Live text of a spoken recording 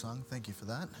Sung. Thank you for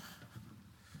that.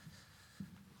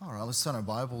 All right, let's turn our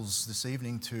Bibles this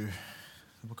evening to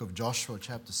the book of Joshua,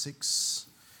 chapter 6.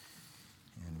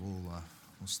 And we'll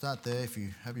start there. If you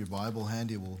have your Bible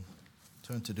handy, we'll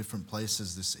turn to different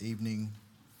places this evening.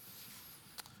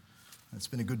 It's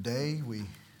been a good day. We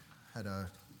had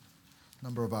a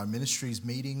number of our ministries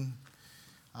meeting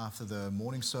after the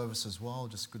morning service as well.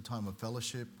 Just a good time of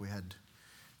fellowship. We had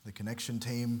the connection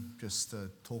team just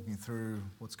talking through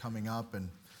what's coming up, and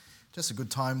just a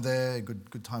good time there, a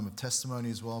good time of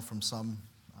testimony as well from some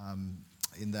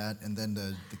in that. And then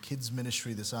the kids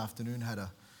ministry this afternoon had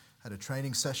a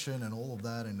training session and all of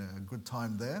that, and a good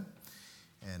time there.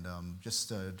 And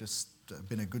just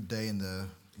been a good day in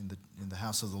the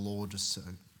house of the Lord, just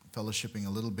fellowshipping a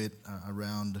little bit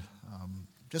around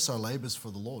just our labors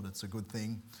for the Lord. It's a good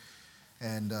thing.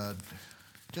 And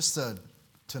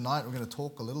tonight we're going to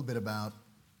talk a little bit about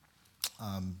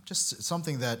just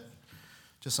something that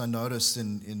I noticed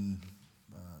in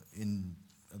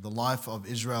the life of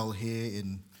Israel here,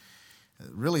 in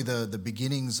really the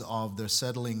beginnings of their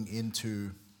settling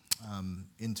into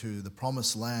the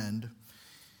promised land.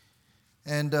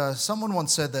 And someone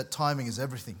once said that timing is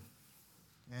everything.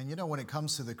 And when it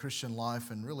comes to the Christian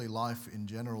life and really life in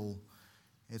general,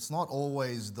 it's not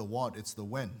always the what, it's the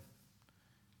when.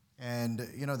 And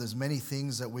there's many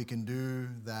things that we can do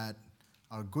that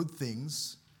are good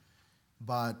things,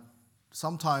 but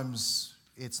sometimes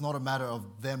it's not a matter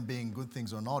of them being good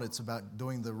things or not. It's about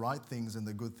doing the right things and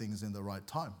the good things in the right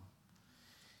time.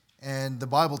 And the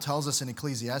Bible tells us in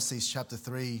Ecclesiastes chapter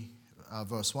 3,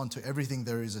 verse 1, to everything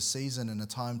there is a season and a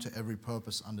time to every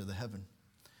purpose under the heaven.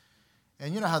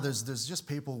 And you know how there's just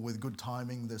people with good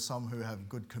timing. There's some who have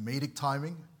good comedic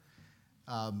timing.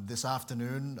 This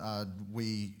afternoon,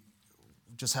 we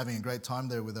just having a great time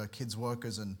there with our kids'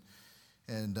 workers, and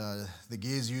the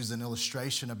Gears used an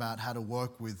illustration about how to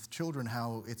work with children,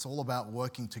 how it's all about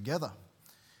working together.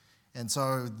 And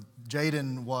so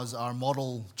Jaden was our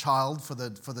model child for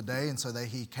the day, and so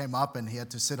he came up and he had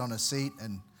to sit on a seat,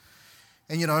 and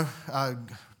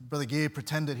Brother Gear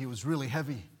pretended he was really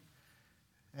heavy,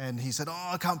 and he said, "Oh,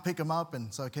 I can't pick him up,"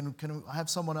 and so can I have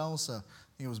someone else?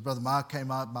 It was Brother Mark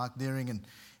came up, Mark Deering, and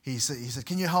he said,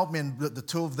 "Can you help me?" And the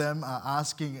two of them are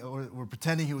asking or were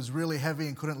pretending he was really heavy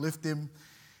and couldn't lift him.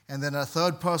 And then a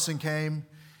third person came,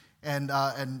 and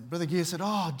Brother Gear said,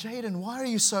 "Oh, Jaden, why are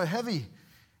you so heavy?"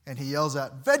 And he yells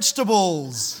out,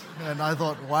 "Vegetables!" And I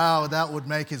thought, wow, that would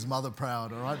make his mother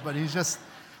proud, all right? But there's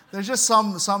just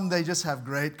some they just have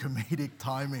great comedic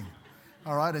timing,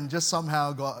 all right? And just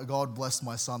somehow God blessed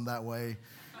my son that way.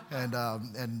 And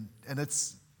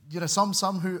it's,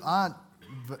 some who aren't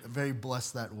very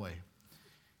blessed that way,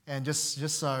 and just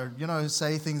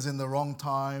say things in the wrong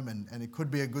time, and it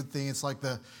could be a good thing. It's like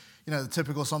the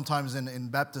typical, sometimes in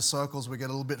Baptist circles we get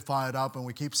a little bit fired up and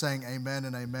we keep saying amen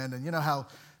and amen, and you know how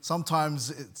sometimes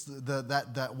it's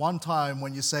that one time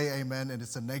when you say amen and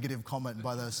it's a negative comment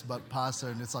by the pastor,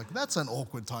 and it's like, that's an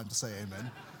awkward time to say amen.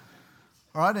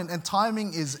 All right, and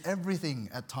timing is everything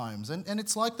at times, and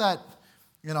it's like that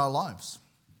in our lives.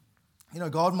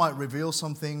 God might reveal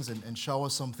some things and show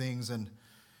us some things, and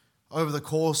over the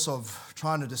course of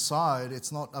trying to decide,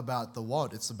 it's not about the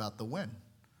what, it's about the when.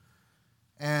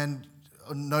 And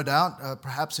no doubt,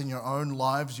 perhaps in your own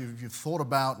lives, you've thought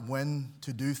about when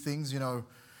to do things.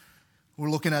 We're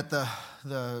looking at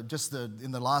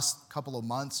in the last couple of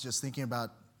months, just thinking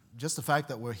about just the fact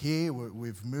that we're here,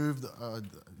 we've moved.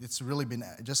 It's really been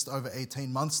just over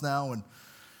 18 months now, and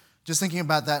just thinking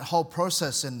about that whole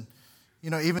process. And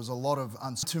even there was a lot of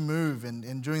to move,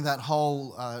 and during that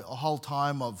whole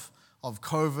time of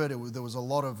COVID, there was a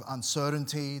lot of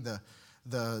uncertainty.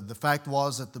 The fact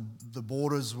was that the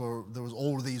borders there was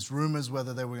all of these rumors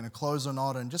whether they were going to close or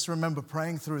not. And just remember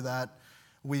praying through that.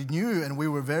 We knew and we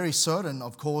were very certain,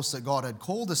 of course, that God had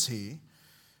called us here,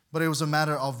 but it was a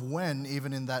matter of when,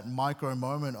 even in that micro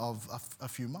moment of a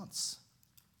few months.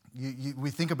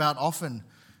 We think about often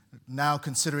now,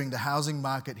 considering the housing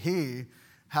market here,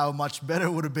 how much better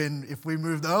it would have been if we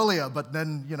moved earlier. But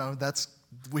then,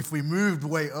 if we moved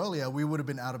way earlier, we would have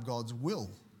been out of God's will,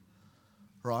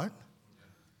 right?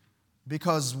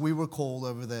 Because we were called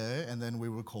over there, and then we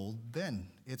were called then.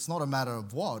 It's not a matter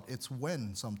of what, it's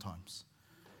when sometimes.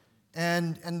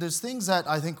 And there's things that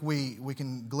I think we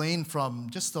can glean from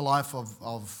just the life of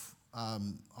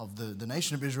the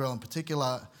nation of Israel, in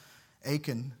particular,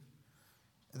 Achan,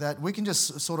 that we can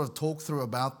just sort of talk through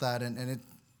about that, and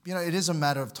it is a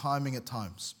matter of timing at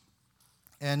times.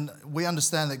 And we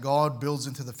understand that God builds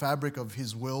into the fabric of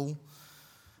His will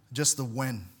just the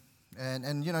when.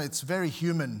 And it's very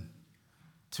human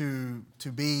to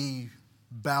be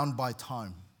bound by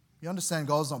time. You understand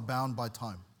God's not bound by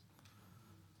time,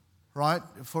 right?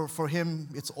 For him,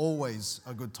 it's always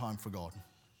a good time for God.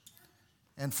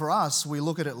 And for us, we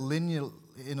look at it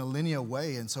in a linear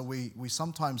way, and so we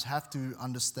sometimes have to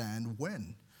understand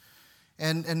when.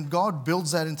 And God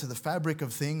builds that into the fabric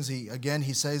of things.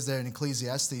 He says there in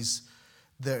Ecclesiastes,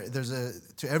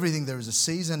 to everything there is a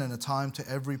season and a time to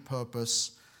every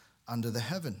purpose under the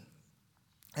heaven.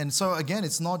 And so again,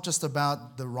 it's not just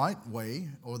about the right way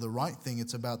or the right thing,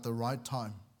 it's about the right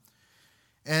time.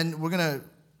 And we're going to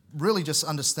really just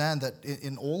understand that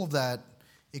in all of that,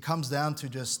 it comes down to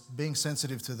just being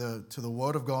sensitive to the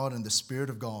Word of God and the Spirit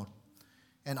of God,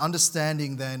 and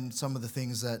understanding then some of the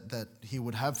things that He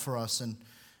would have for us. And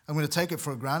I'm going to take it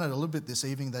for granted a little bit this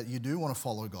evening that you do want to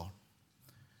follow God.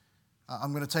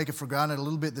 I'm going to take it for granted a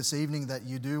little bit this evening that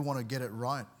you do want to get it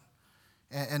right.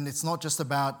 And it's not just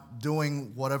about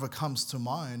doing whatever comes to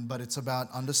mind, but it's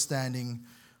about understanding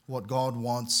what God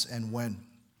wants and when.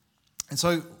 And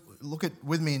so look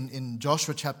with me in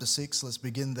Joshua chapter 6. Let's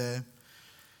begin there.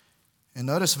 And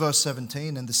notice verse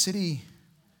 17, and the city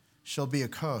shall be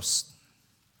accursed,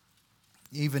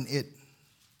 even it,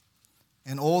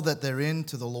 and all that therein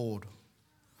to the Lord.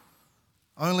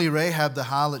 Only Rahab the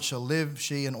harlot shall live,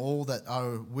 she and all that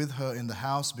are with her in the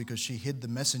house, because she hid the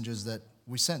messengers that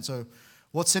we sent. So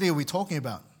what city are we talking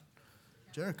about?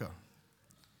 Jericho.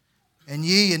 And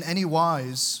ye in any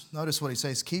wise, notice what he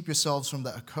says, keep yourselves from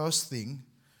the accursed thing,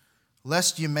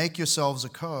 lest you make yourselves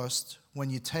accursed when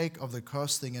you take of the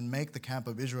accursed thing and make the camp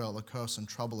of Israel a curse and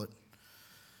trouble it.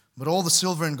 But all the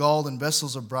silver and gold and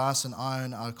vessels of brass and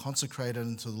iron are consecrated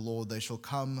unto the Lord. They shall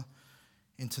come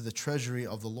into the treasury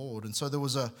of the Lord. And so there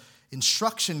was a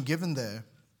instruction given there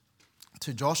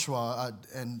to Joshua,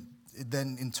 and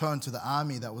then in turn to the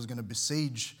army that was going to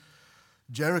besiege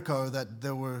Jericho, that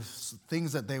there were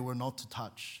things that they were not to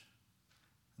touch.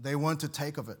 They weren't to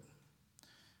take of it.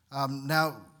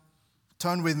 Now,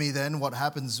 turn with me then, what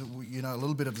happens, a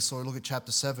little bit of the story. Look at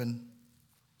chapter 7.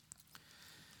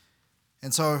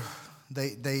 And so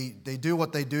they do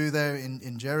what they do there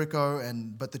in Jericho,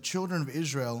 but the children of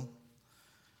Israel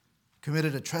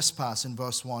committed a trespass in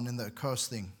verse 1 in the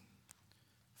accursed thing.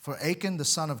 For Achan, the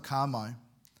son of Carmi,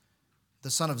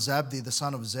 the son of Zabdi, the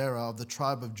son of Zerah, of the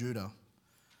tribe of Judah,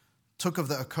 took of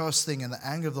the accursed thing, and the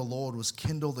anger of the Lord was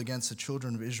kindled against the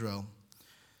children of Israel.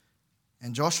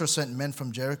 And Joshua sent men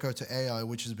from Jericho to Ai,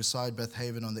 which is beside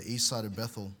Bethaven on the east side of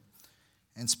Bethel,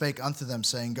 and spake unto them,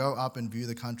 saying, go up and view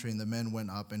the country. And the men went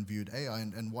up and viewed Ai.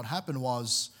 And what happened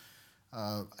was,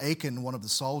 Achan, one of the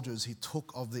soldiers, he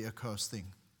took of the accursed thing.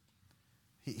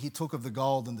 He took of the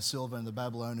gold and the silver and the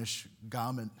Babylonish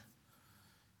garment.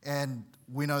 And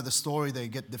we know the story, they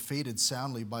get defeated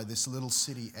soundly by this little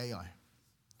city, Ai.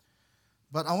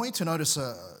 But I want you to notice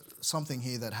something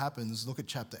here that happens. Look at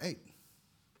chapter 8.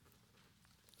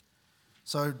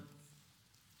 So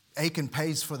Achan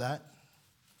pays for that.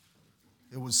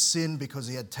 It was sin because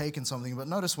he had taken something. But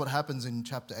notice what happens in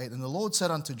chapter 8. And the Lord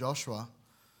said unto Joshua,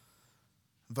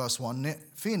 verse 1,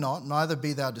 fear not, neither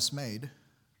be thou dismayed.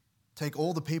 Take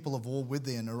all the people of war with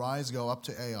thee, and arise, go up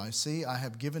to Ai. See, I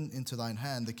have given into thine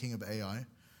hand the king of Ai,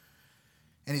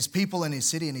 and his people and his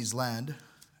city and his land.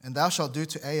 And thou shalt do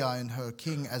to Ai and her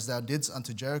king as thou didst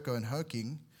unto Jericho and her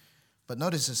king. But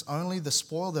notice this, only the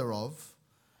spoil thereof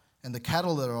and the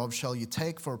cattle thereof shall you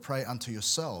take for a prey unto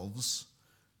yourselves.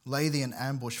 Lay thee an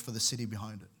ambush for the city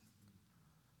behind it.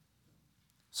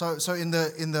 So in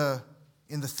the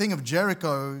thing of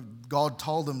Jericho, God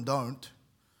told them don't.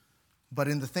 But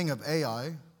in the thing of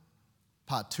Ai,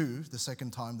 part 2, the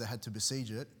second time they had to besiege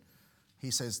it,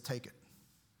 he says, take it.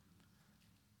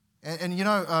 And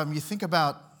you think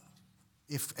about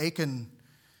if Achan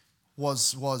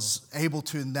was able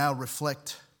to now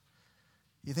reflect,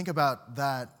 you think about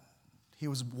that, he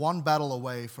was one battle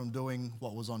away from doing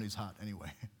what was on his heart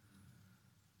anyway.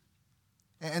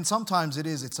 And sometimes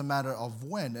it's a matter of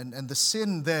when. And the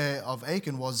sin there of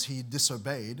Achan was he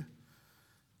disobeyed.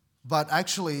 But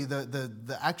actually,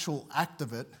 the actual act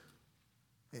of it,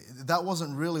 that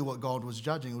wasn't really what God was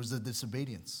judging. It was the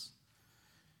disobedience.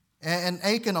 And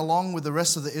Achan, along with the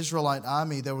rest of the Israelite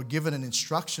army, they were given an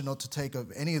instruction not to take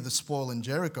of any of the spoil in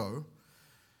Jericho.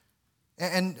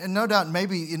 And no doubt,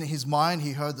 maybe in his mind,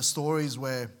 he heard the stories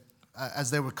where,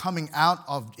 as they were coming out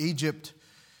of Egypt,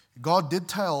 God did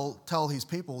tell his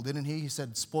people, didn't he? He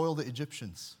said, spoil the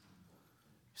Egyptians.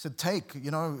 He said, take,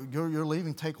 you're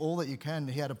leaving, take all that you can.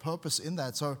 He had a purpose in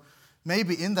that. So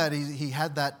maybe in that he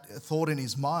had that thought in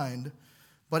his mind.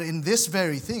 But in this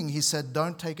very thing, he said,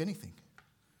 don't take anything.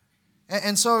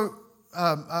 And so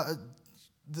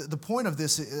the point of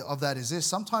that is this.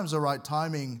 Sometimes the right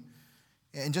timing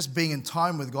And just being in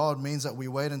time with God means that we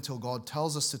wait until God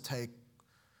tells us to take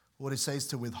what He says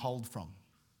to withhold from.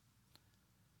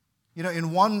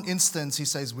 In one instance He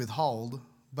says withhold,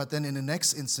 but then in the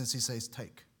next instance He says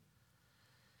take.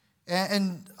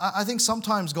 And I think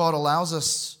sometimes God allows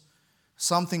us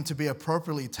something to be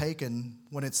appropriately taken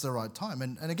when it's the right time.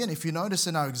 And again, if you notice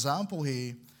in our example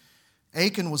here,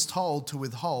 Achan was told to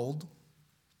withhold,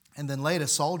 and then later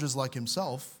soldiers like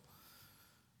himself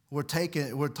were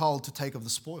told to take of the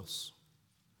spoils.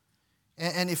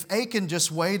 And if Achan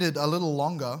just waited a little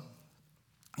longer,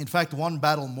 in fact, one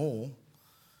battle more,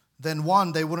 then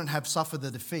one, they wouldn't have suffered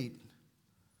the defeat.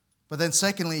 But then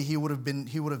secondly, he would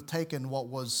have taken what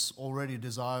was already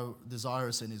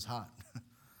desirous in his heart.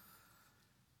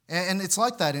 And it's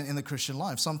like that in the Christian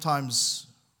life. Sometimes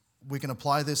we can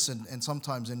apply this and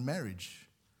sometimes in marriage.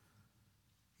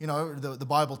 The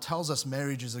Bible tells us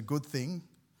marriage is a good thing.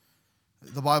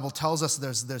 The Bible tells us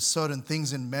there's certain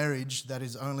things in marriage that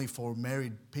is only for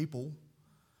married people.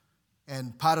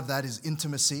 And part of that is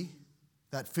intimacy,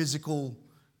 that physical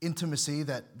intimacy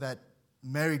that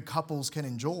married couples can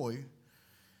enjoy.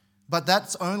 But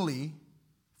that's only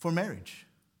for marriage.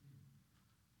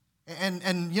 And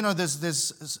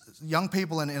there's young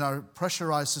people in our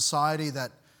pressurized society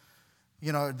that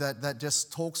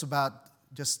just talks about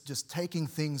just taking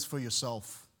things for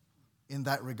yourself in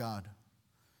that regard.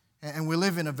 And we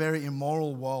live in a very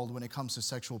immoral world when it comes to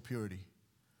sexual purity.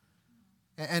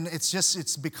 And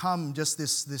it's become just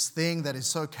this thing that is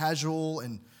so casual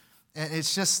and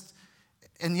it's just,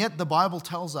 and yet the Bible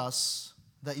tells us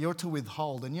that you're to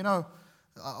withhold. And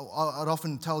I'd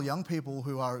often tell young people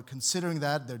who are considering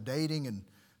that, they're dating and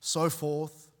so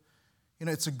forth,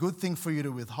 it's a good thing for you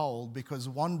to withhold, because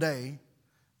one day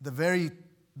the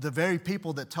very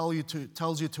people that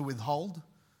tells you to withhold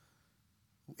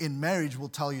in marriage will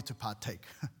tell you to partake.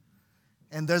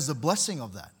 And there's the blessing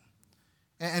of that.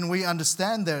 And we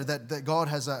understand there that God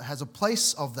has a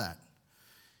place of that.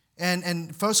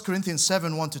 And 1 Corinthians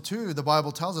 7, 1-2, the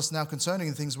Bible tells us, now concerning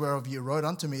the things whereof ye wrote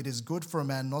unto me, it is good for a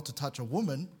man not to touch a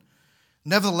woman.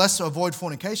 Nevertheless, to avoid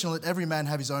fornication, let every man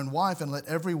have his own wife, and let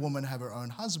every woman have her own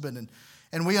husband.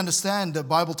 And we understand, the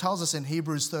Bible tells us in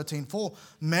Hebrews 13:4,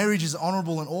 marriage is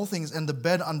honorable in all things, and the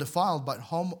bed undefiled, but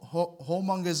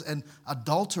whoremongers and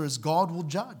adulterers God will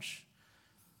judge.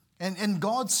 And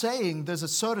God's saying there's a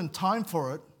certain time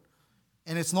for it,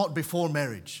 and it's not before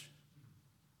marriage.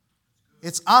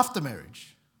 It's after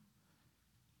marriage.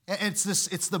 And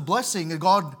it's the blessing that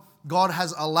God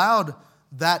has allowed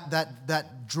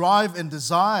that drive and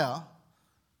desire.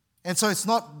 And so it's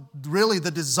not really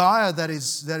the desire that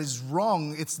is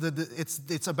wrong.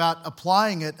 It's about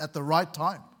applying it at the right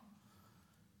time.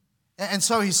 And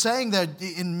so he's saying that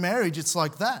in marriage it's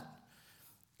like that.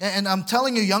 And I'm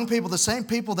telling you, young people, the same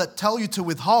people that tell you to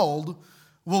withhold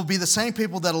will be the same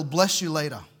people that will bless you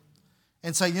later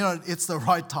and say, it's the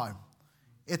right time.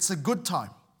 It's a good time.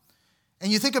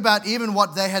 And you think about even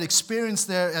what they had experienced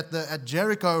there at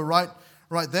Jericho, right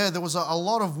there was a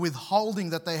lot of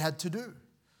withholding that they had to do.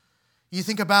 You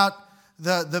think about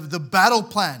the battle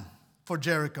plan for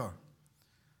Jericho.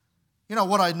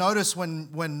 What I notice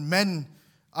when men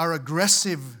are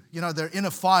aggressive, they're in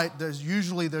a fight, there's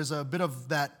a bit of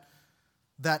that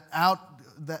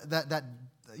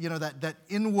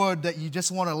inward that you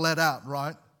just want to let out,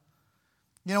 right?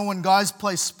 When guys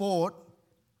play sport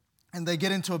and they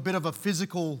get into a bit of a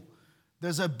physical,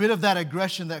 there's a bit of that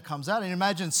aggression that comes out. And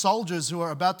imagine soldiers who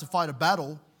are about to fight a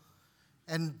battle,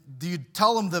 and do you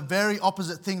tell them the very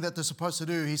opposite thing that they're supposed to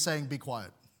do? He's saying, be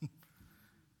quiet.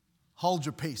 Hold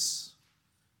your peace.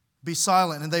 Be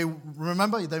silent. And they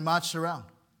marched around.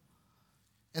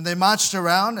 And they marched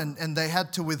around and they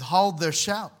had to withhold their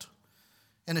shout.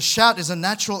 And a shout is a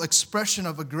natural expression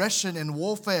of aggression in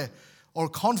warfare or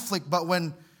conflict. But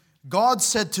when God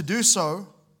said to do so,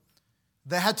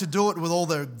 they had to do it with all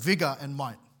their vigor and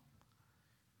might.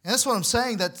 And that's what I'm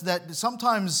saying, that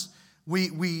sometimes we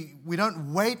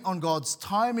don't wait on God's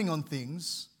timing on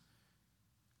things,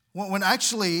 when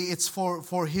actually it's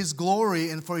for His glory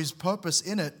and for His purpose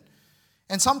in it.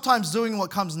 And sometimes doing what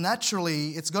comes naturally,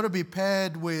 it's got to be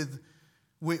paired with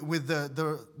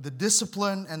the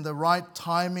discipline and the right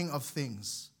timing of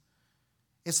things.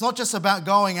 It's not just about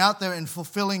going out there and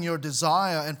fulfilling your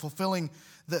desire and fulfilling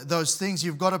those things.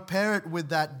 You've got to pair it with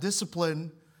that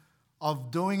discipline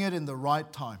of doing it in the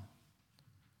right time.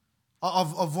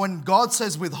 Of when God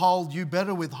says withhold, you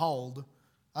better withhold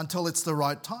until it's the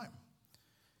right time.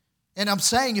 And I'm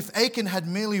saying if Achan had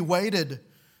merely waited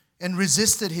and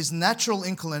resisted his natural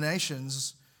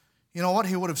inclinations, you know what?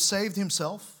 He would have saved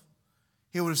himself.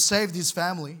 He would have saved his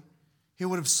family. He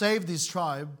would have saved his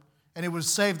tribe. And it would have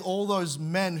saved all those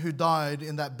men who died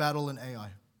in that battle in Ai.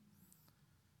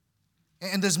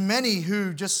 And there's many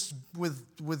who just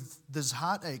with this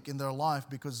heartache in their life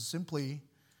because simply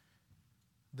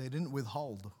they didn't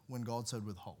withhold when God said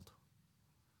withhold.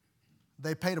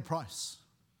 They paid a price.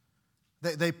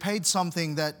 They paid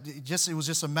something that it was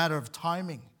just a matter of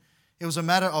timing. It was a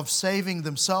matter of saving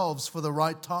themselves for the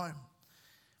right time.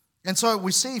 And so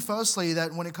we see firstly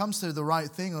that when it comes to the right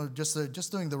thing or just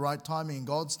doing the right timing in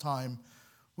God's time,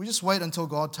 we just wait until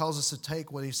God tells us to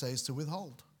take what He says to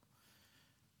withhold.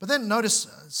 But then notice,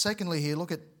 secondly here,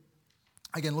 look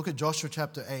at Joshua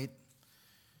chapter 8.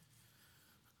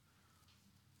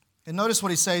 And notice what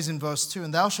he says in verse 2.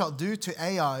 And thou shalt do to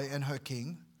Ai and her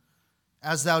king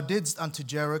as thou didst unto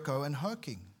Jericho and her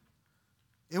king.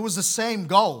 It was the same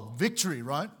goal, victory,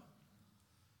 right?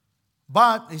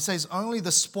 But, he says, only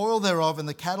the spoil thereof and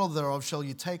the cattle thereof shall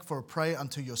you take for a prey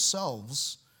unto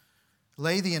yourselves.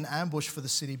 Lay thee in ambush for the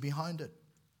city behind it.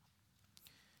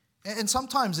 And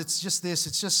sometimes it's just this,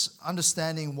 it's just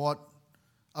understanding what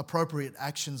appropriate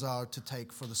actions are to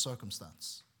take for the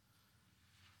circumstance.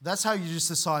 That's how you just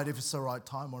decide if it's the right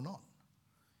time or not.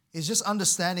 It's just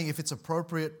understanding if it's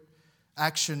appropriate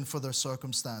action for the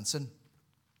circumstance. And,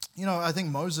 I think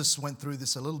Moses went through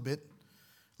this a little bit.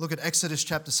 Look at Exodus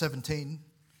chapter 17.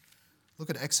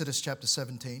 Look at Exodus chapter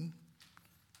 17.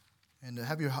 And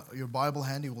have your Bible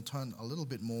handy, we'll turn a little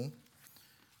bit more.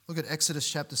 Look at Exodus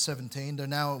chapter 17. They're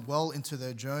now well into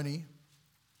their journey.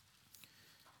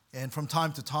 And from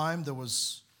time to time, there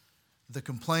was the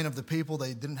complaint of the people.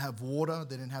 They didn't have water.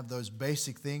 They didn't have those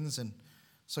basic things. And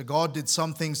so God did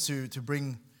some things to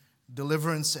bring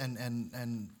deliverance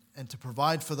and to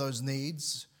provide for those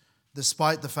needs,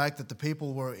 despite the fact that the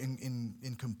people were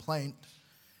in complaint.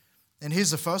 And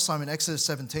here's the first time in Exodus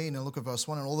 17, and look at verse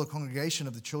 1. And all the congregation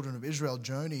of the children of Israel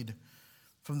journeyed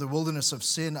from the wilderness of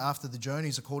Sin after the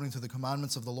journeys according to the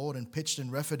commandments of the Lord, and pitched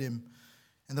in Rephidim.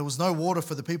 And there was no water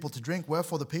for the people to drink.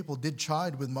 Wherefore the people did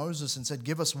chide with Moses and said,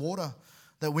 Give us water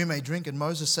that we may drink. And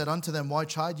Moses said unto them, Why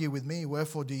chide ye with me?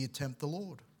 Wherefore do ye tempt the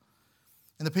Lord?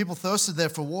 And the people thirsted there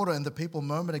for water, and the people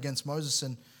murmured against Moses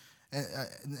and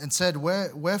said,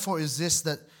 Wherefore is this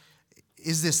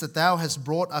that thou hast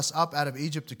brought us up out of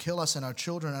Egypt to kill us and our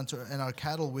children and our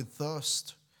cattle with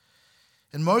thirst?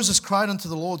 And Moses cried unto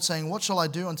the Lord, saying, What shall I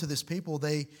do unto this people?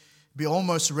 They be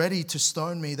almost ready to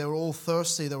stone me. They were all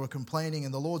thirsty, they were complaining.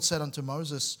 And the Lord said unto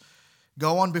Moses,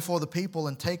 Go on before the people,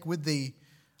 and take with thee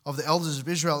of the elders of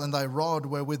Israel and thy rod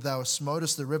wherewith thou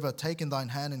smotest the river, take in thine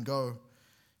hand and go.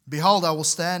 Behold, I will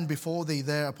stand before thee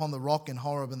there upon the rock in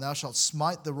Horeb, and thou shalt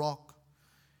smite the rock,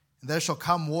 and there shall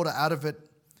come water out of it,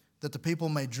 that the people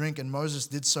may drink. And Moses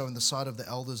did so in the sight of the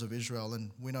elders of Israel.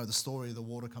 And we know the story, the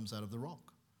water comes out of the rock.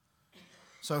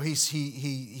 So he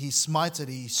smites it,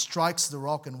 he strikes the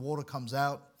rock and water comes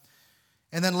out.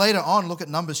 And then later on, look at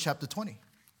Numbers chapter 20.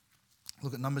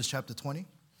 Look at Numbers chapter 20.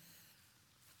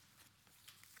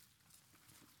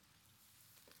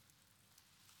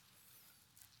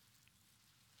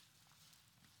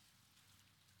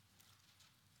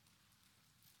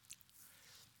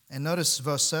 And notice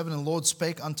verse 7, And the Lord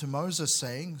spake unto Moses,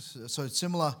 saying, so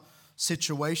similar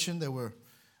situation, they were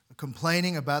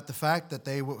complaining about the fact that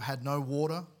they had no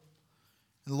water.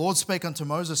 And the Lord spake unto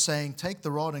Moses, saying, Take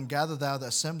the rod and gather thou the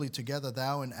assembly together,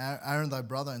 thou and Aaron thy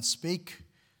brother, and speak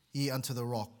ye unto the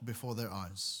rock before their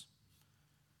eyes.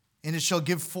 And it shall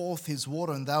give forth his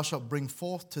water, and thou shalt bring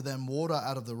forth to them water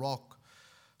out of the rock.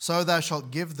 So thou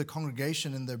shalt give the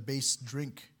congregation and their beasts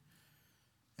drink.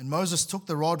 And Moses took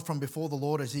the rod from before the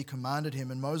Lord as he commanded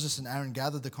him. And Moses and Aaron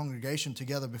gathered the congregation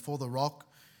together before the rock.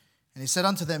 And he said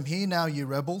unto them, Hear now, ye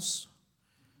rebels.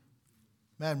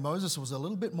 Man, Moses was a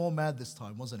little bit more mad this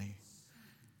time, wasn't he? He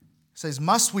says,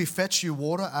 Must we fetch you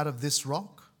water out of this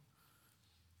rock?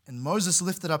 And Moses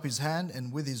lifted up his hand,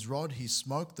 and with his rod he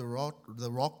smote the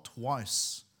rock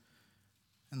twice.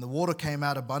 And the water came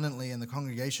out abundantly, and the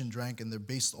congregation drank, and their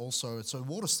beasts also. So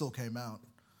water still came out.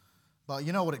 But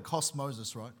you know what it cost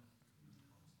Moses, right?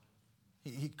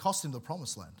 He cost him the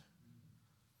promised land.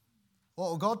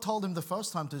 Well, God told him the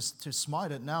first time to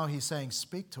smite it. Now he's saying,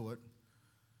 speak to it.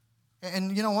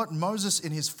 And you know what? Moses,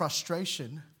 in his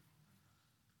frustration,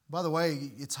 by the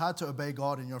way, it's hard to obey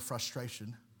God in your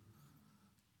frustration.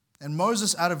 And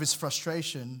Moses, out of his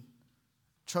frustration,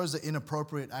 chose the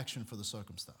inappropriate action for the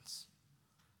circumstance.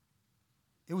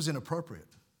 It was inappropriate.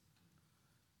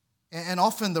 And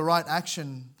often the right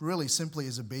action really simply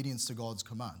is obedience to God's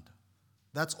command.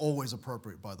 That's always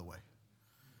appropriate, by the way.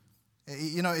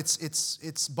 You know,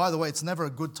 it's by the way, it's never a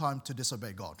good time to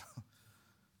disobey God.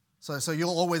 So you'll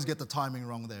always get the timing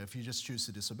wrong there if you just choose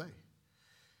to disobey.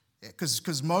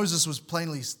 Because Moses was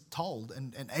plainly told,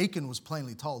 and Achan was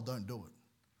plainly told, don't do it.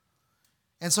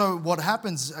 And so what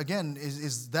happens, again,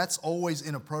 is that's always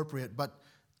inappropriate, but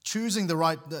choosing the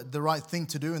right thing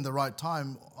to do in the right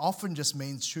time often just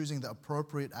means choosing the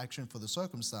appropriate action for the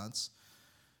circumstance.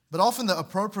 But often the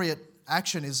appropriate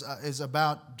action is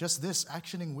about just this,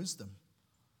 actioning wisdom.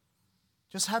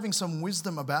 Just having some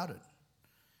wisdom about it.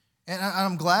 And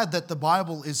I'm glad that the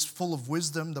Bible is full of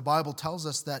wisdom. The Bible tells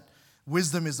us that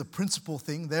wisdom is the principal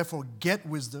thing, therefore get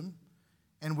wisdom,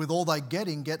 and with all thy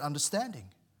getting, get understanding.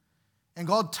 And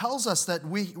God tells us that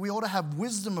we ought to have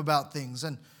wisdom about things.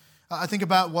 And I think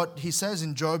about what he says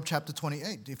in Job chapter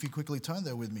 28, if you quickly turn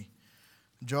there with me.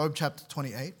 Job chapter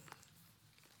 28.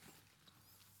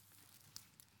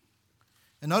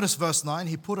 And notice verse 9,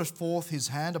 he putteth forth his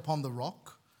hand upon the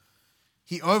rock.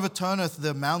 He overturneth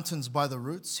the mountains by the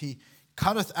roots. He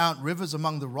cutteth out rivers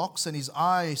among the rocks, and his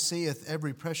eye seeth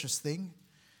every precious thing.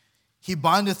 He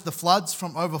bindeth the floods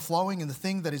from overflowing, and the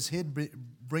thing that is hid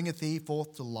bringeth he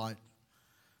forth to light.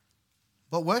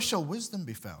 But where shall wisdom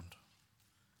be found?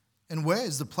 And where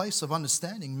is the place of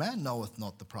understanding? Man knoweth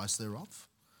not the price thereof.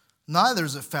 Neither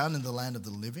is it found in the land of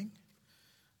the living.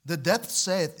 The depth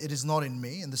saith, it is not in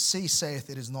me, and the sea saith,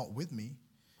 it is not with me.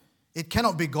 It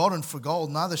cannot be gotten for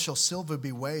gold, neither shall silver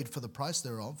be weighed for the price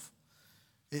thereof.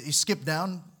 You skip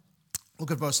down,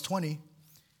 look at verse 20. It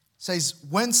says,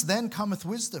 whence then cometh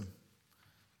wisdom?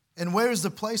 And where is the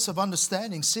place of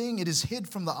understanding? Seeing it is hid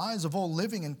from the eyes of all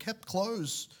living and kept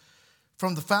closed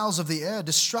from the fowls of the air.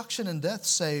 Destruction and death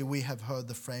say, we have heard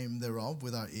the fame thereof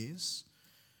with our ears.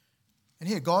 And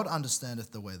here God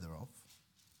understandeth the way thereof,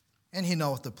 and he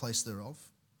knoweth the place thereof.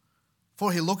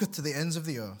 For he looketh to the ends of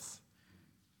the earth,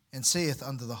 and seeth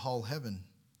under the whole heaven,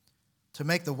 to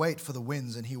make the weight for the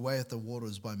winds, and he weigheth the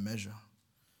waters by measure.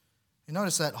 You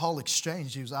notice that whole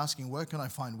exchange, he was asking, where can I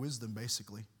find wisdom,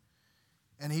 basically?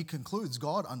 And he concludes,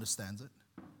 God understands it.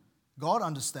 God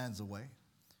understands the way.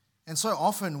 And so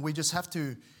often we just have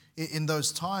to, in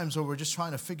those times where we're just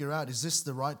trying to figure out, is this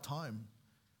the right time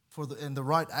and the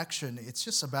right action? It's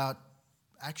just about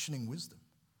actioning wisdom.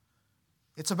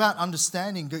 It's about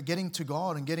understanding, getting to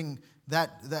God and getting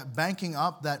that banking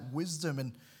up that wisdom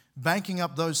and banking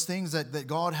up those things that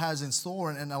God has in store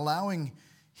and allowing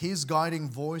his guiding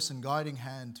voice and guiding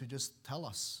hand to just tell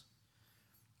us.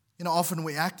 You know, often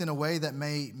we act in a way that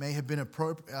may have been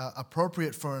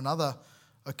appropriate for another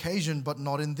occasion, but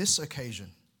not in this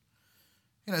occasion.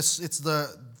 You know, it's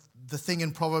the thing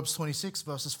in Proverbs 26,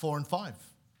 verses 4 and 5.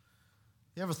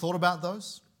 You ever thought about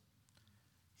those?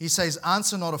 He says,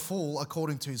 answer not a fool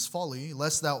according to his folly,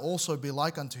 lest thou also be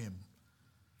like unto him.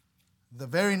 The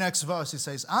very next verse, he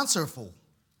says, answer a fool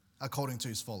according to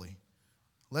his folly,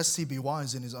 lest he be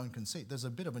wise in his own conceit. There's a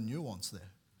bit of a nuance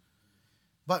there.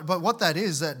 But what that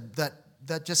is,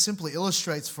 that just simply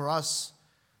illustrates for us,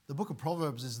 the book of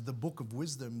Proverbs is the book of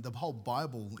wisdom. The whole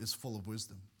Bible is full of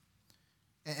wisdom.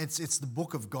 It's the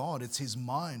book of God. It's his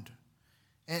mind.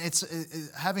 And it's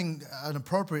having an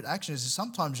appropriate action is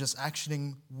sometimes just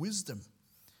actioning wisdom.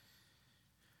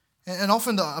 And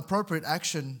often the appropriate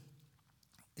action,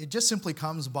 it just simply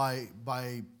comes by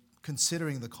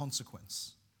considering the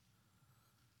consequence.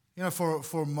 You know,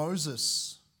 for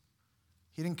Moses,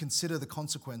 he didn't consider the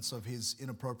consequence of his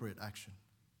inappropriate action.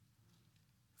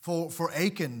 For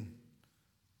Achan,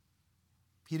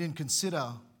 he didn't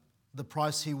consider the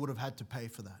price he would have had to pay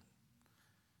for that.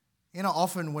 You know,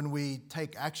 often when we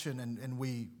take action and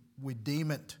we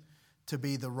deem it to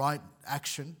be the right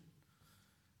action,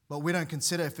 but we don't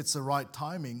consider if it's the right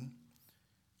timing,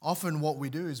 often what we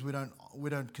do is we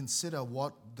don't consider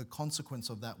what the consequence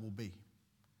of that will be.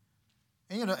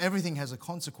 And you know, everything has a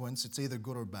consequence. It's either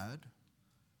good or bad.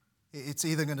 It's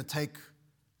either going to take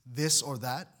this or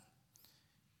that.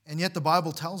 And yet the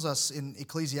Bible tells us in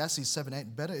Ecclesiastes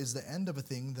 7:8, better is the end of a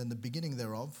thing than the beginning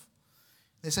thereof.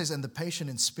 It says, and the patient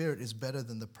in spirit is better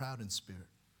than the proud in spirit.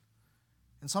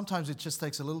 And sometimes it just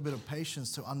takes a little bit of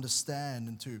patience to understand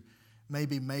and to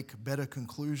maybe make better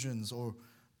conclusions or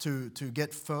to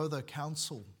get further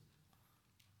counsel.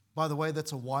 By the way,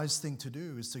 that's a wise thing to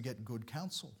do, is to get good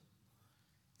counsel.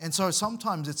 And so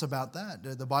sometimes it's about that.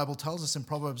 The Bible tells us in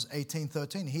Proverbs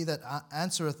 18:13, he that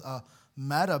answereth a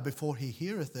matter before he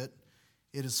heareth it,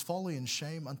 it is folly and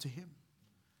shame unto him.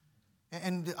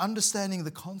 And understanding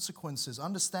the consequences,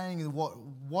 understanding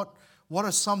what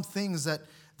are some things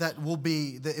that will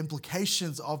be the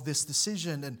implications of this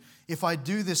decision. And if I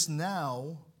do this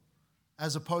now,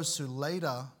 as opposed to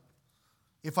later,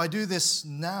 if I do this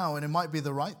now, and it might be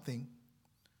the right thing,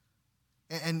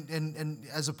 and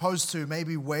as opposed to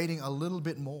maybe waiting a little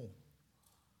bit more,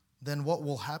 then what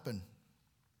will happen?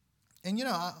 And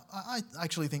I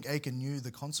actually think Achan knew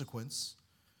the consequence.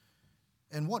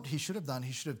 And what he should have done,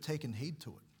 he should have taken heed to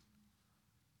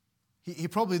it. He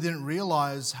probably didn't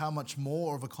realize how much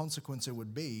more of a consequence it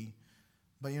would be,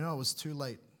 but it was too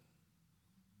late.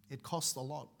 It cost a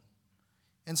lot.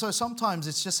 And so sometimes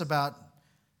it's just about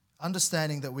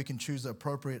understanding that we can choose the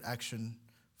appropriate action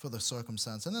for the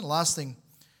circumstance. And then the last thing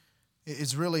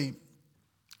is really,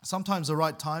 sometimes the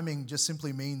right timing just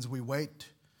simply means we wait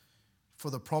for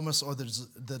the promise or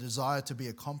the desire to be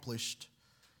accomplished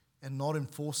and not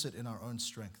enforce it in our own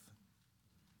strength.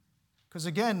 Because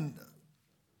again,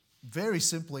 very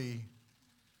simply,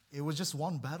 it was just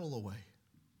one battle away.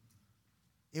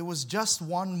 It was just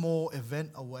one more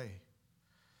event away.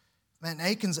 Man,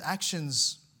 Achan's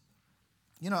actions,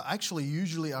 actually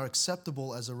usually are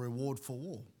acceptable as a reward for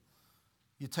war.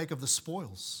 You take of the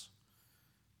spoils.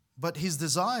 But his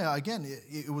desire, again,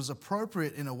 it was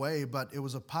appropriate in a way, but it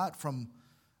was apart from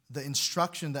the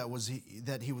instruction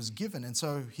that he was given. And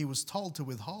so he was told to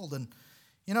withhold. And,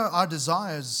 our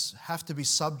desires have to be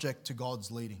subject to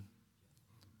God's leading.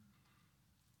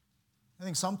 I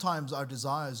think sometimes our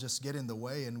desires just get in the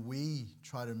way and we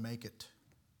try to make it.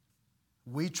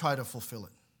 We try to fulfill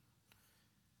it.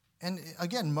 And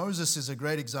again, Moses is a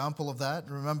great example of that.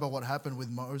 Remember what happened with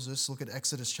Moses. Look at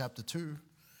Exodus chapter 2.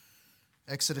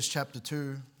 Exodus chapter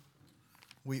 2.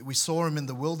 We saw him in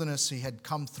the wilderness. He had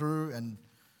come through and,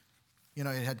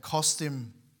 it had cost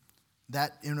him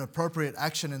that inappropriate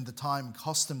action in the time,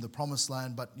 cost him the promised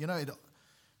land. But,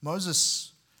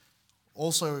 Moses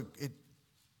also, it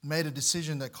made a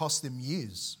decision that cost him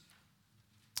years.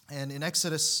 And in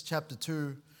Exodus chapter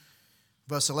 2,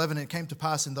 verse 11, it came to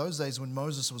pass in those days when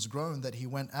Moses was grown that he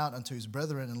went out unto his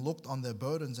brethren and looked on their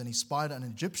burdens, and he spied an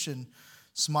Egyptian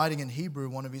smiting in Hebrew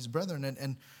one of his brethren.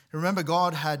 And remember,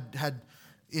 God had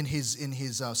in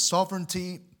his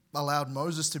sovereignty allowed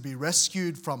Moses to be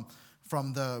rescued from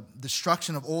the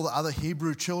destruction of all the other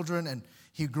Hebrew children, and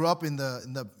he grew up in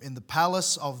the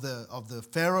palace of the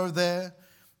Pharaoh there.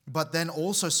 But then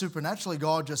also supernaturally,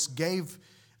 God just gave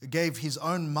his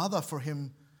own mother for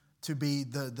him to be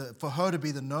for her to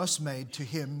be the nursemaid to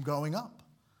him growing up.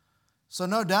 So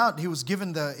no doubt he was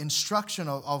given the instruction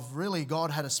of really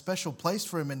God had a special place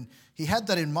for him, and he had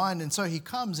that in mind. And so he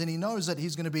comes and he knows that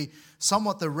he's going to be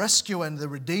somewhat the rescuer and the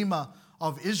redeemer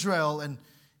of Israel. And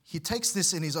he takes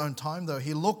this in his own time, though.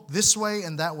 He looked this way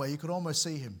and that way. You could almost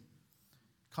see him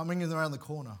coming in around the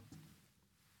corner.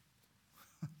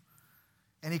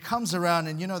 And he comes around,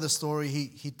 and the story,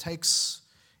 he takes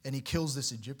and he kills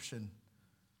this Egyptian.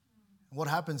 What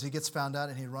happens? He gets found out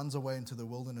and he runs away into the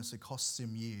wilderness. It costs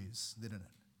him years, didn't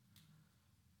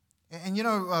it?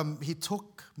 And he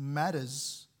took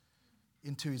matters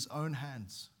into his own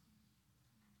hands.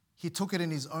 He took it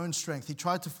in his own strength. He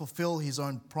tried to fulfill his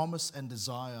own promise and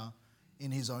desire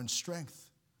in his own strength.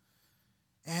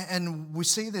 And we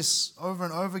see this over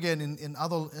and over again in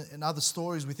other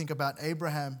stories. We think about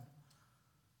Abraham,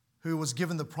 who was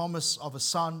given the promise of a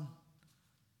son.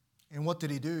 And what did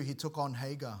he do? He took on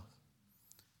Hagar,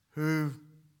 who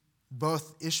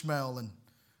birthed Ishmael. And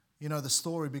the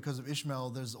story, because of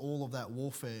Ishmael, there's all of that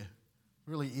warfare,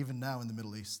 really even now in the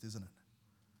Middle East, isn't it?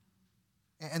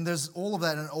 And there's all of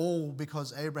that, and all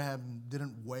because Abraham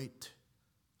didn't wait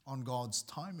on God's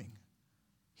timing.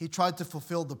 He tried to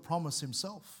fulfill the promise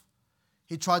himself.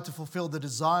 He tried to fulfill the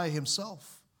desire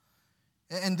himself.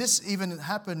 And this even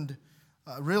happened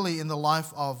really in the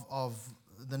life of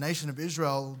the nation of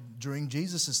Israel during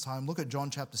Jesus' time. Look at John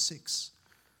chapter 6.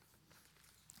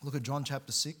 Look at John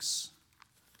chapter 6.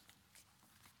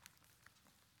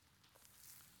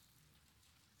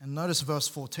 And notice verse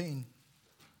 14.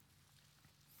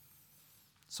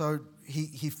 So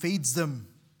he feeds them.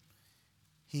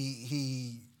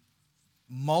 He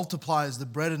multiplies the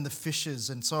bread and the fishes.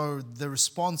 And so the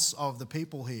response of the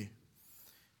people here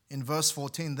in verse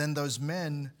 14, then those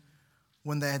men,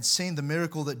 when they had seen the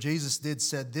miracle that Jesus did,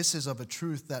 said, this is of a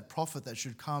truth that prophet that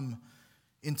should come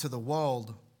into the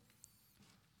world.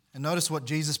 And notice what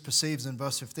Jesus perceives in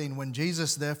verse 15. When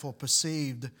Jesus therefore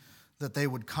perceived that they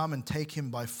would come and take him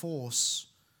by force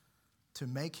to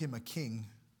make him a king,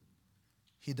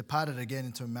 he departed again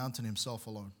into a mountain himself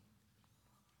alone.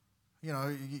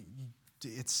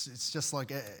 It's just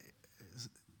like a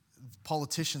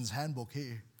politician's handbook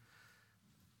here.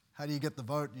 How do you get the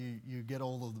vote? You get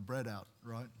all of the bread out,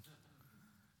 right?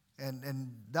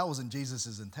 And that wasn't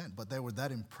Jesus' intent, but they were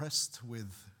that impressed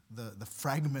with the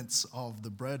fragments of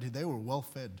the bread. They were well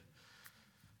fed.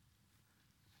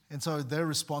 And so their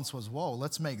response was, whoa,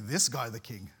 let's make this guy the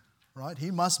king, right? He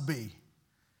must be.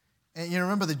 And you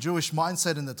remember the Jewish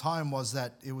mindset in the time was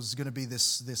that it was going to be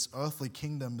this earthly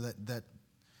kingdom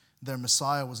their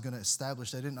Messiah was going to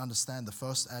establish. They didn't understand the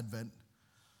first advent,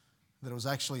 that it was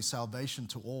actually salvation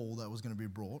to all that was going to be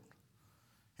brought.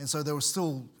 And so they were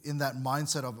still in that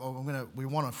mindset of, we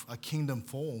want a kingdom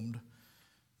formed.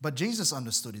 But Jesus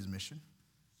understood his mission.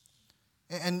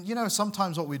 And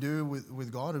sometimes what we do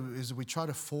with God is we try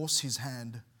to force his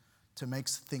hand to make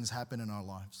things happen in our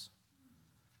lives.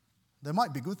 There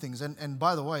might be good things. And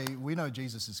by the way, we know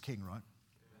Jesus is king, right?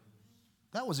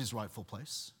 That was his rightful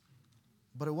place.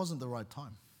 But it wasn't the right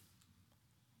time.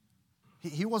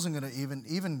 He wasn't going to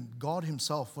even God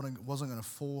himself wasn't going to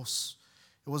force,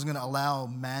 it wasn't going to allow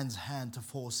man's hand to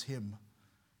force him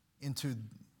into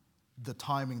the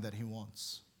timing that he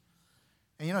wants.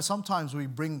 And sometimes we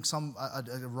bring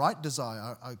a right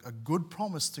desire, a good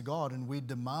promise to God, and we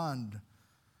demand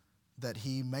that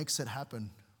he makes it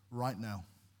happen right now.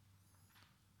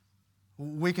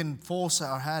 We can force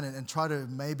our hand and try to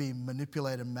maybe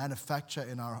manipulate and manufacture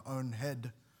in our own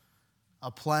head a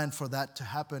plan for that to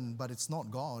happen, but it's not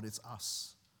God, it's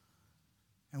us.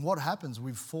 And what happens?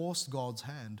 We've forced God's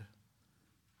hand,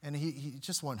 and he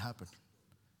just won't happen.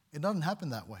 It doesn't happen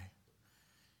that way.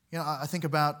 I think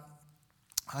about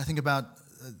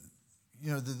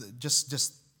just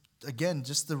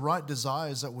the right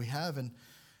desires that we have, and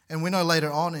we know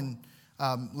later on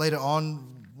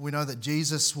we know that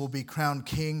Jesus will be crowned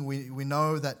king. We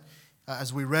know that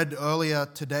as we read earlier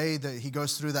today, that he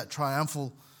goes through that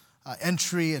triumphal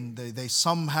entry, and they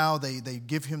somehow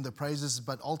give him the praises,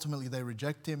 but ultimately they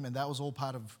reject him, and that was all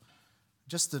part of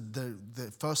just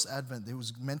the first advent. It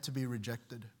was meant to be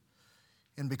rejected.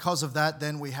 And because of that,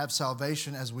 then we have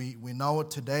salvation as we know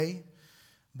it today.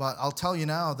 But I'll tell you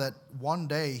now that one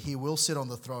day he will sit on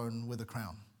the throne with a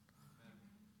crown.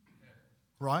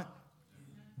 Right?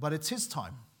 But it's his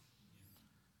time.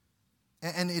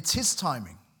 And it's his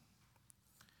timing.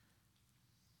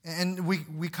 And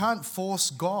we can't force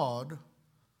God,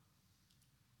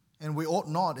 and we ought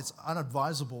not. It's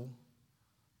unadvisable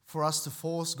for us to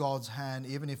force God's hand,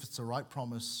 even if it's the right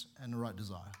promise and the right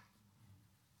desire.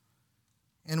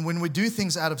 And when we do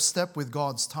things out of step with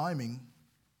God's timing,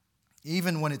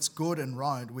 even when it's good and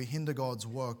right, we hinder God's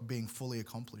work being fully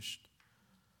accomplished.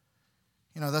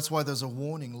 That's why there's a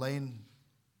warning, laying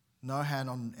no hand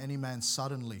on any man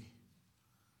suddenly.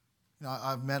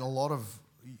 I've met a lot of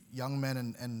young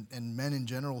men and men in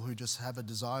general who just have a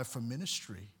desire for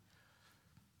ministry.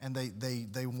 And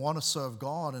they want to serve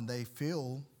God, and they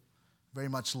feel very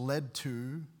much led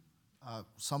to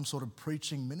some sort of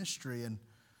preaching ministry.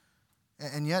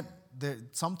 And yet,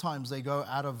 sometimes they go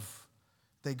out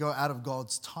of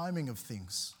God's timing of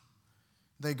things.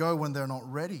 They go when they're not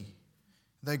ready.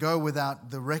 They go without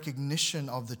the recognition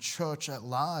of the church at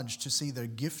large to see their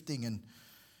gifting. And,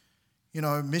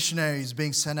 missionaries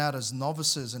being sent out as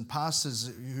novices and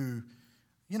pastors who,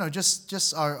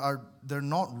 just are they're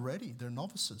not ready. They're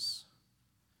novices.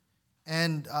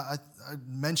 And I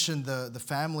mentioned the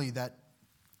family that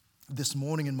this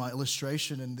morning in my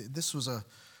illustration, and this was a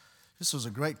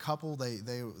great couple.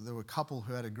 They were a couple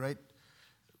who had a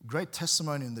great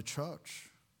testimony in the church.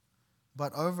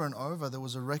 But over and over, there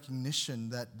was a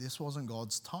recognition that this wasn't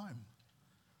God's time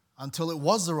until it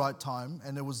was the right time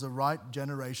and it was the right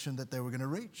generation that they were going to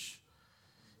reach.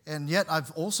 And yet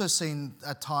I've also seen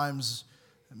at times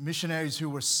missionaries who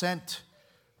were sent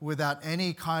without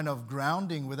any kind of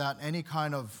grounding, without any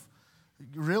kind of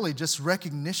really just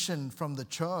recognition from the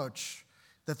church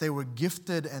that they were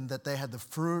gifted and that they had the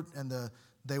fruit and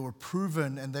they were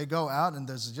proven, and they go out and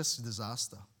there's just a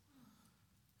disaster.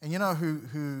 And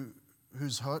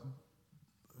who's hurt,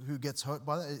 who gets hurt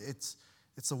by that?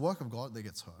 It's the work of God that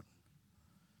gets hurt.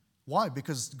 Why?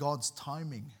 Because God's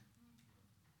timing.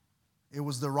 It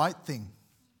was the right thing.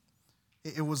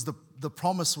 It was the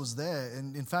promise was there.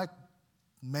 And in fact,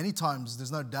 many times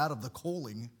there's no doubt of the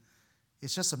calling.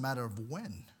 It's just a matter of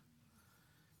when.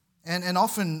 And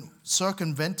often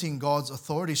circumventing God's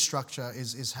authority structure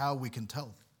is how we can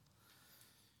tell.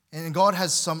 And God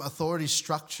has some authority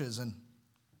structures, and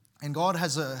God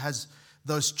has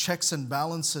those checks and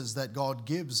balances that God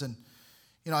gives. And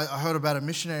I heard about a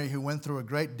missionary who went through a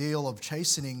great deal of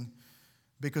chastening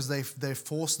because they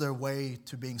forced their way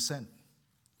to being sent.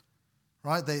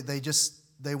 Right?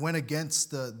 They went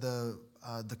against the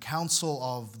counsel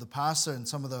of the pastor and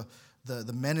some of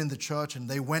the men in the church, and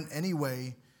they went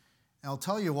anyway. And I'll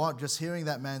tell you what, just hearing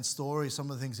that man's story,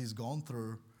 some of the things he's gone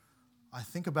through, I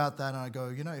think about that and I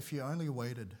go, if you only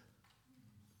waited,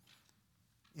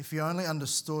 if you only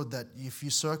understood that if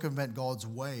you circumvent God's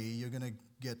way, you're going to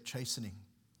get chastening.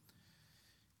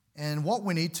 And what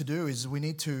we need to do is we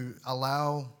need to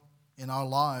allow in our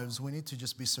lives, we need to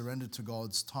just be surrendered to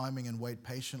God's timing and wait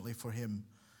patiently for Him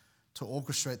to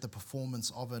orchestrate the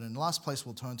performance of it. And last place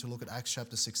we'll turn to look at Acts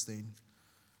chapter 16.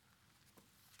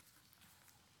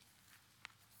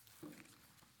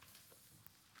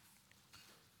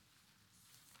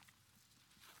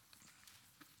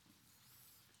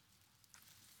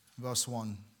 Verse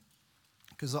 1.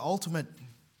 Because the ultimate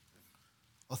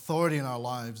authority in our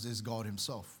lives is God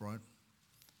himself, right?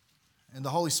 And the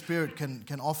Holy Spirit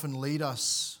can often lead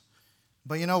us.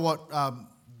 But you know what?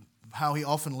 How he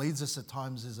often leads us at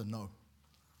times is a no.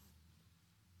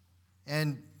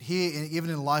 And here, even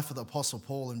in the life of the Apostle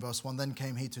Paul, in verse 1, then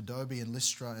came he to Derbe and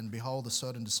Lystra, and behold, a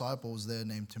certain disciple was there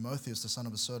named Timotheus, the son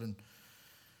of a certain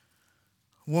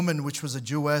woman, which was a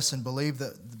Jewess, and believed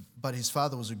that, but his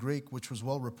father was a Greek, which was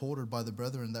well reported by the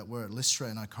brethren that were at Lystra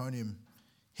and Iconium.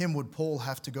 Him would Paul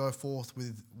have to go forth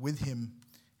with him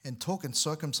and talk and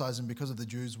circumcise him because of the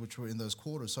Jews which were in those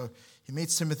quarters. So he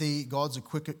meets Timothy, God's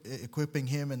equipping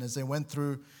him, and as they went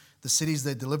through the cities,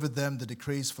 they delivered them the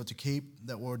decrees for to keep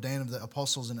that were ordained of the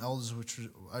apostles and elders which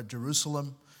were at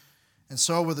Jerusalem. And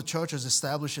so were the churches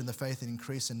established in the faith and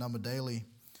increased in number daily.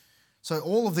 So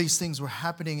all of these things were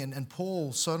happening, and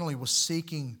Paul certainly was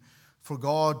seeking for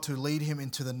God to lead him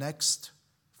into the next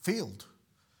field.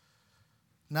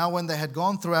 Now when they had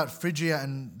gone throughout Phrygia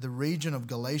and the region of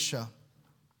Galatia,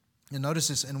 and notice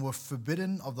this, and were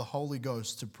forbidden of the Holy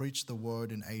Ghost to preach the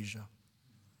word in Asia.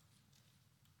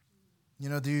 You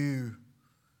know, do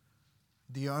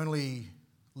you only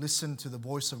listen to the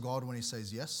voice of God when he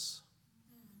says yes?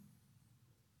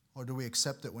 Or do we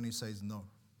accept it when he says no?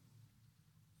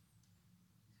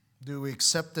 Do we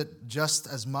accept it just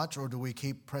as much, or do we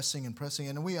keep pressing and pressing?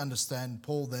 And we understand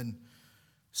Paul then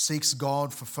seeks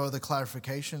God for further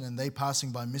clarification, and they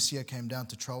passing by Mysia came down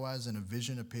to Troas, and a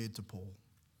vision appeared to Paul.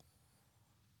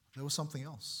 There was something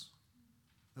else.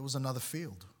 There was another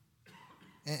field.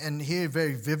 And here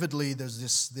very vividly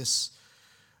there's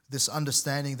this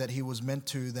understanding that he was meant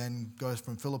to then go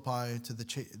from Philippi to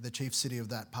the chief city of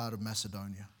that part of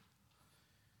Macedonia.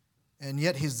 And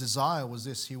yet his desire was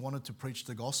this: he wanted to preach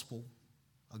the gospel,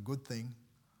 a good thing,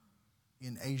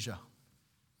 in Asia.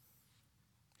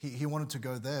 He wanted to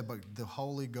go there, but the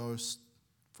Holy Ghost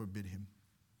forbid him.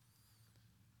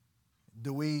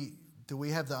 Do we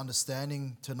have the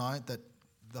understanding tonight that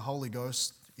the Holy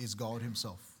Ghost is God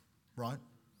himself, right?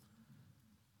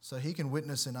 So he can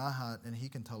witness in our heart, and he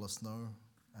can tell us no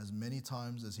as many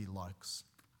times as he likes.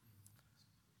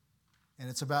 And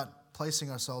it's about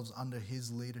placing ourselves under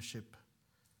his leadership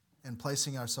and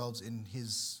placing ourselves in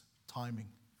his timing.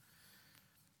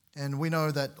 And we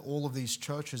know that all of these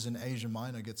churches in Asia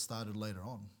Minor get started later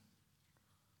on.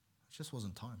 It just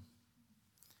wasn't time.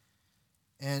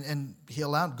 And he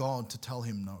allowed God to tell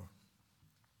him no.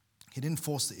 He didn't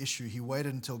force the issue. He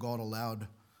waited until God allowed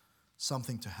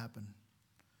something to happen.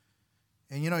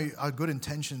 And you know, our good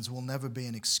intentions will never be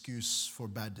an excuse for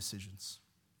bad decisions.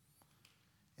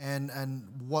 And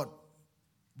what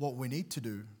we need to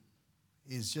do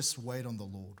is just wait on the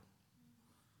Lord.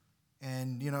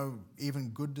 And you know, even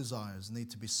good desires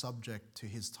need to be subject to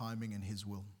his timing and his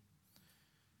will.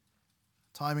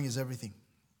 Timing is everything.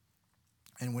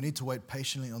 And we need to wait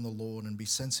patiently on the Lord and be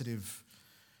sensitive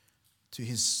to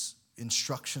his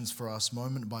instructions for us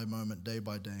moment by moment, day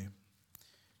by day.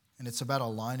 And it's about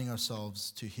aligning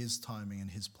ourselves to his timing and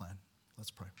his plan.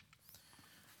 Let's pray.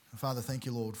 And Father, thank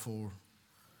you, Lord, for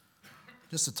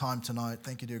just a time tonight.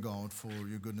 Thank you, dear God, for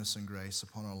your goodness and grace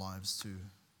upon our lives to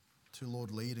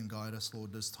Lord, lead and guide us,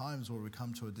 Lord. There's times where we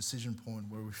come to a decision point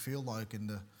where we feel like in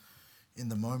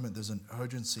the moment there's an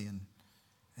urgency,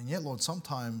 and yet, Lord,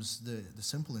 sometimes the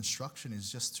simple instruction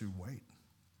is just to wait.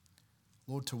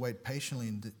 Lord, to wait patiently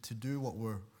and to do what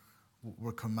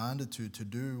we're commanded to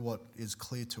do what is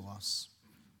clear to us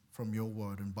from your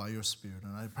word and by your Spirit.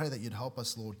 And I pray that you'd help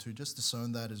us, Lord, to just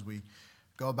discern that as we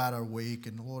go about our week,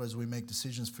 and Lord, as we make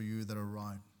decisions for you that are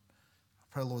right. I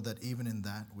pray, Lord, that even in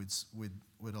that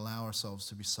we'd allow ourselves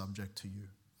to be subject to you.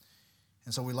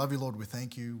 And so we love you, Lord. We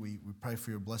thank you. We pray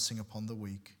for your blessing upon the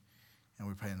week. And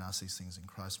we pray and ask these things in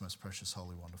Christ's most precious,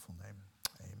 holy, wonderful name.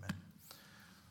 Amen.